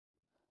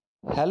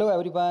Hello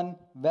everyone,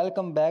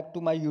 welcome back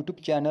to my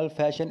YouTube channel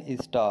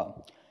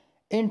Fashionista.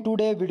 In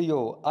today's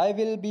video, I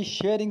will be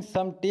sharing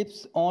some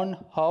tips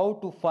on how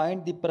to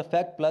find the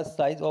perfect plus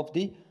size of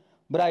the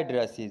bride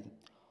dresses.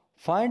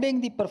 Finding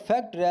the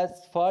perfect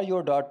dress for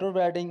your daughter's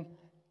wedding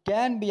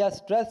can be a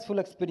stressful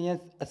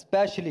experience,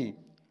 especially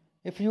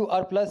if you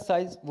are plus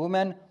size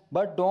woman,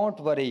 but don't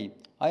worry,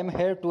 I am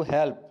here to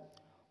help.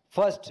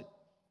 First,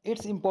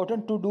 it's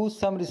important to do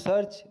some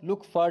research,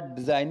 look for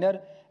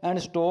designer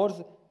and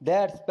stores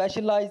that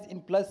specialize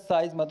in plus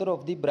size mother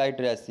of the bride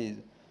dresses.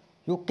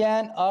 You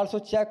can also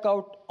check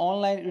out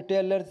online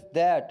retailers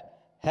that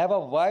have a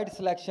wide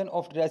selection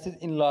of dresses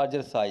in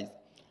larger size.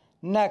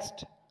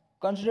 Next,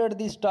 consider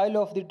the style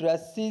of the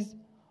dresses.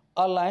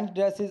 Aligned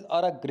dresses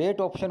are a great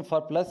option for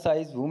plus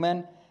size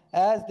women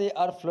as they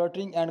are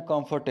flattering and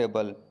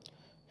comfortable.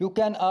 You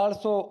can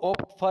also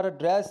opt for a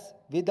dress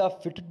with a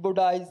fitted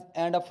bodice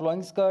and a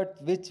flowing skirt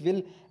which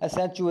will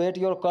accentuate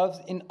your curves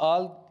in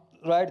all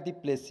right the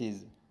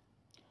places.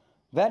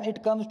 When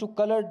it comes to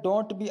color,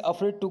 don't be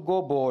afraid to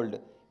go bold.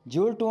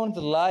 Jewel tones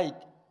like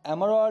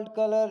emerald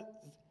color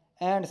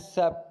and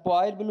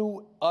sapphire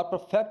blue are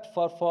perfect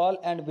for fall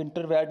and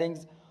winter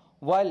weddings,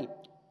 while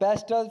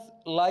pastels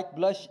like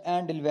blush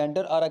and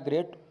lavender are a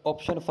great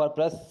option for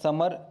plus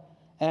summer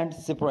and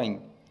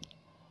spring.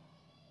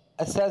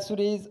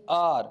 Accessories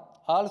are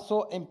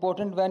also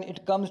important when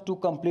it comes to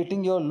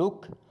completing your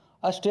look.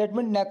 A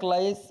statement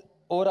necklace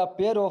or a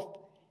pair of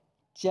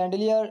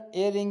chandelier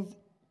earrings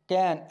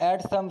can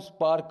add some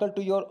sparkle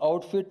to your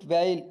outfit,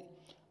 while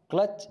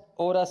clutch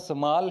or a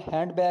small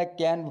handbag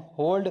can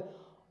hold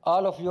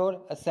all of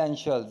your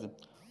essentials.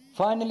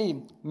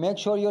 Finally, make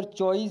sure your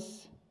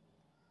choice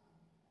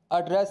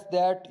a dress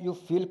that you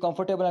feel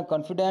comfortable and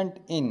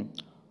confident in.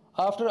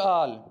 After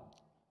all,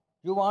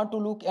 you want to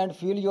look and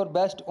feel your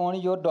best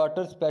on your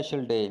daughter's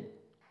special day.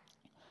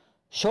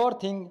 Sure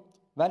thing,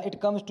 when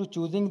it comes to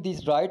choosing the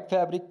right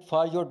fabric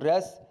for your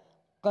dress,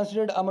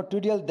 consider a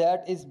material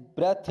that is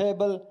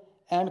breathable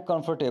and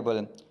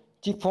comfortable.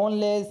 Chiffon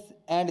lace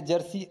and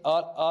jersey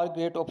are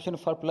great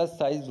options for plus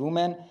size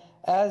women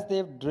as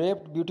they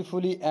drape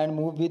beautifully and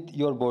move with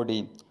your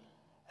body.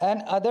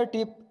 Another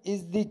tip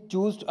is the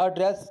choose a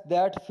dress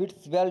that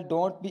fits well.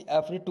 Don't be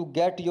afraid to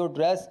get your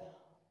dress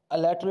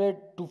altered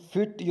to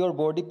fit your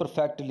body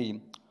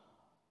perfectly.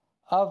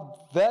 A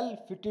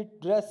well fitted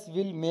dress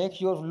will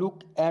make you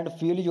look and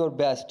feel your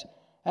best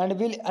and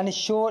will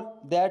ensure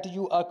that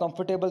you are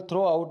comfortable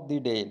throughout the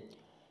day.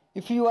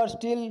 If you are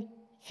still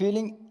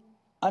feeling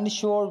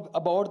unsure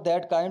about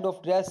that kind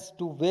of dress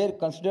to wear,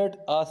 consider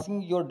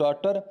asking your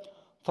daughter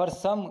for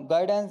some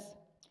guidance.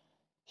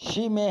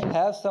 She may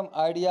have some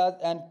ideas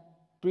and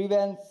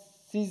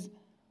preferences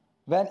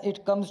when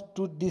it comes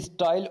to the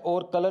style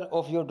or color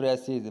of your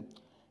dresses.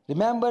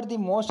 Remember, the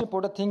most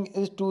important thing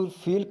is to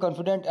feel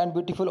confident and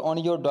beautiful on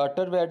your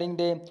daughter's wedding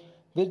day.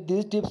 With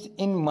these tips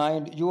in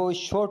mind, you are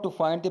sure to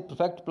find the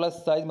perfect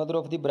plus size mother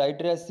of the bride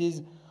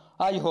dresses.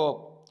 I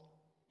hope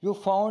you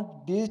found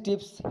these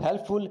tips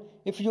helpful.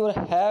 If you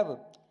have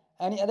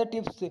any other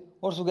tips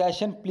or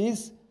suggestions,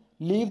 please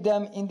leave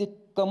them in the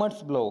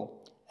comments below.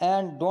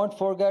 And don't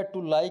forget to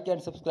like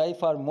and subscribe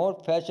for more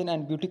fashion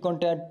and beauty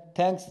content.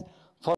 Thanks